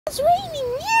It's raining,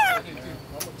 yeah.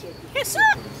 Yes, sir.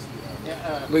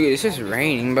 Look at this, it's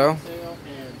raining, bro.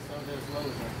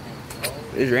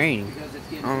 It's raining.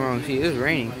 I don't know, see, it's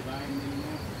raining.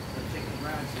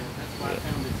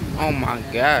 Oh my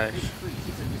gosh.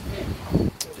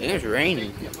 It's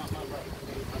raining.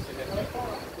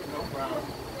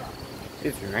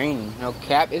 It's raining. No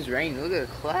cap, it's raining. Look at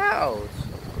the clouds.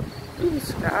 Look at the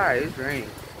sky, it's raining.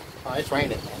 Oh, it's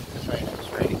raining, man. It's raining.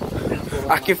 It's raining.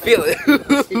 I can feel it.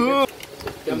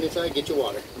 Come inside, get your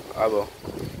water. I will.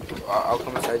 I'll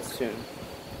come inside soon.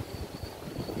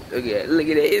 Look at it. Look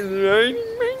at it. It's raining.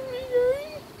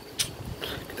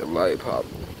 Get the lollipop.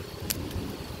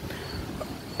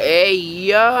 Hey,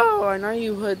 yo. I know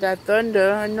you heard that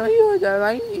thunder. I know you heard that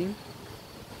lightning.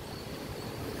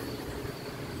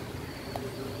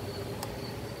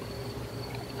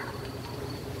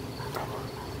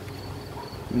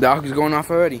 The dog is going off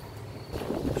already.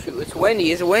 Shoot, it's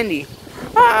windy. It's windy.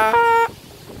 Ah!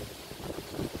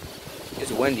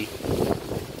 It's windy.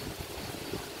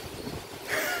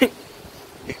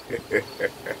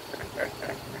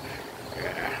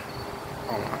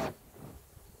 Oh my.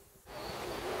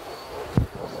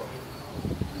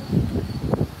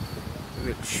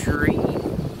 The tree.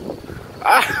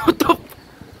 Ah, what the?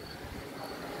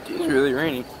 Dude, it's really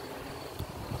raining.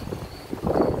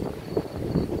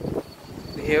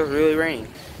 The hell's really raining.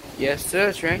 Yes, sir,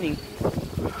 it's raining.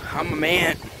 I'm a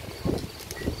man.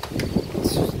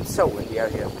 It's so windy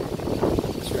out here.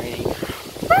 It's raining.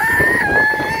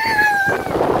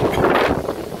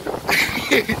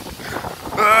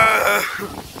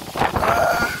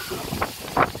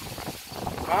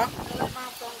 Huh?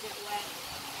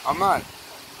 I'm not.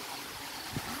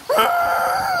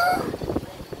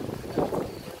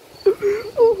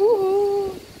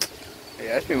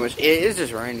 Yeah, that's pretty much it. It's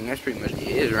just raining. That's pretty much it. It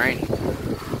is raining.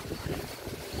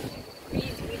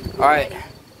 Alright.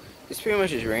 It's pretty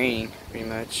much just raining. Pretty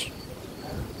much.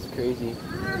 It's crazy.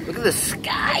 Look at the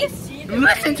sky.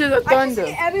 Listen to the thunder. I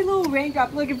can see every little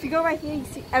raindrop. Look, if you go right here, you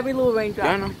see every little raindrop.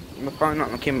 Yeah, I know. I'm probably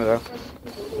not on camera though.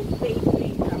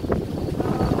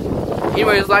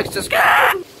 Anyways, like,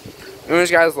 subscribe.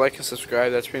 Anyways, guys, like and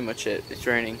subscribe. That's pretty much it. It's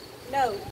raining. No.